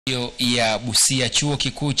Ya Busia, chuo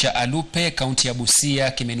kikuu cha Alupe kaunti ya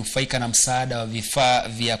Busia kimenufaika na msaada wa vifaa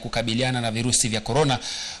vya kukabiliana na virusi vya corona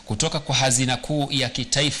kutoka kwa hazina kuu ya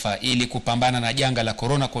kitaifa ili kupambana na janga la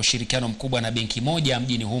corona kwa ushirikiano mkubwa na benki moja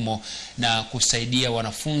mjini humo na kusaidia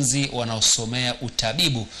wanafunzi wanaosomea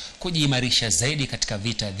utabibu kujiimarisha zaidi katika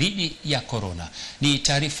vita dhidi ya corona. Ni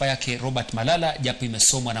taarifa yake Robert Malala, japo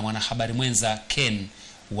imesomwa na mwanahabari mwenza Ken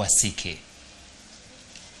Wasike.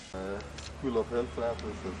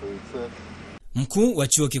 Mkuu wa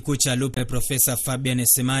chuo kikuu cha Alupe Profesa Fabian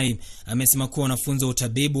Semai amesema kuwa wanafunzi wa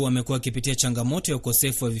utabibu wamekuwa wakipitia changamoto ya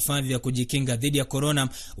ukosefu wa vifaa vya kujikinga dhidi ya corona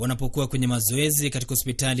wanapokuwa kwenye mazoezi katika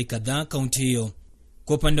hospitali kadhaa kaunti hiyo.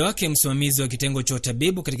 Kwa upande wake, msimamizi wa kitengo cha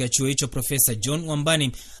utabibu katika chuo hicho Profesa John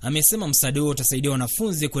Wambani amesema msaada huo utasaidia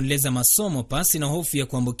wanafunzi kuendeleza masomo pasi na hofu ya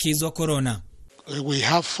kuambukizwa corona. We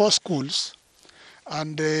have 4 schools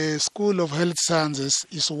and the School of Health Sciences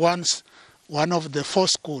is one of the 4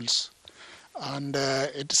 schools, and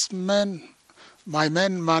my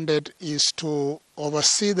main mandate is to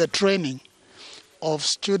oversee the training of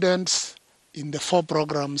students in the 4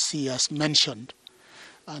 programs he has mentioned.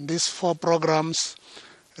 And these 4 programs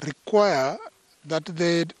require that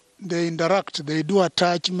they interact, they do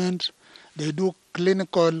attachment, they do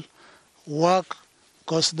clinical work,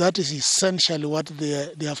 because that is essentially what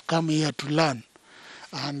they have come here to learn.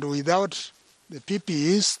 And without the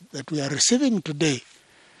PPEs that we are receiving today,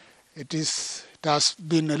 it has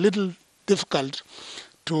been a little difficult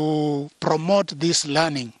to promote this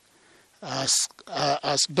learning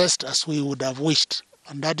as best as we would have wished.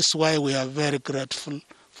 And that is why we are very grateful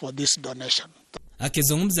for this donation.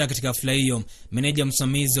 Akizungumza katika hafla hiyo, meneja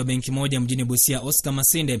msimamizi wa benki moja mjini Busia Oscar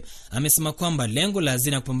Masinde amesema kwamba lengo la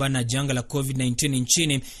hazina kupambana na janga la COVID-19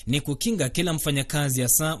 nchini ni kukinga kila mfanyakazi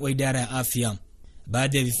hasa wa idara ya afya.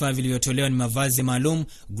 Baadhi ya vifaa vilivyotolewa ni mavazi maalum,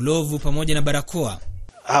 glovu pamoja na barakoa.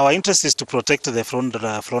 Our interest is to protect the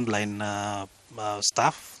frontline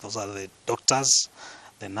staff. Those are the doctors,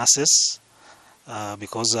 the nurses,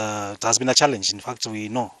 because it has been a challenge. In fact, we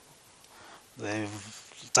know the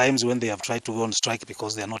times when they have tried to go on strike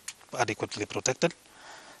because they are not adequately protected.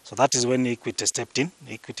 So that is when Equity stepped in.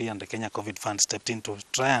 Equity and the Kenya COVID Fund stepped in to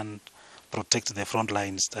try and protect the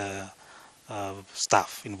frontline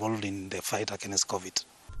staff involved in the fight against COVID.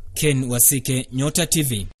 Ken Wasike, Nyota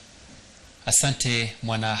TV. Asante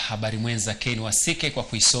mwanahabari mwenza Ken Wasike kwa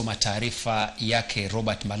kuisoma taarifa yake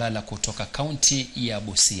Robert Malala kutoka kaunti ya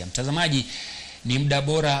Busia. Mtazamaji, ni muda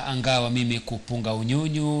bora angawa mimi kupunga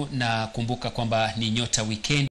unyunyu, na kumbuka kwamba ni Nyota Weekend.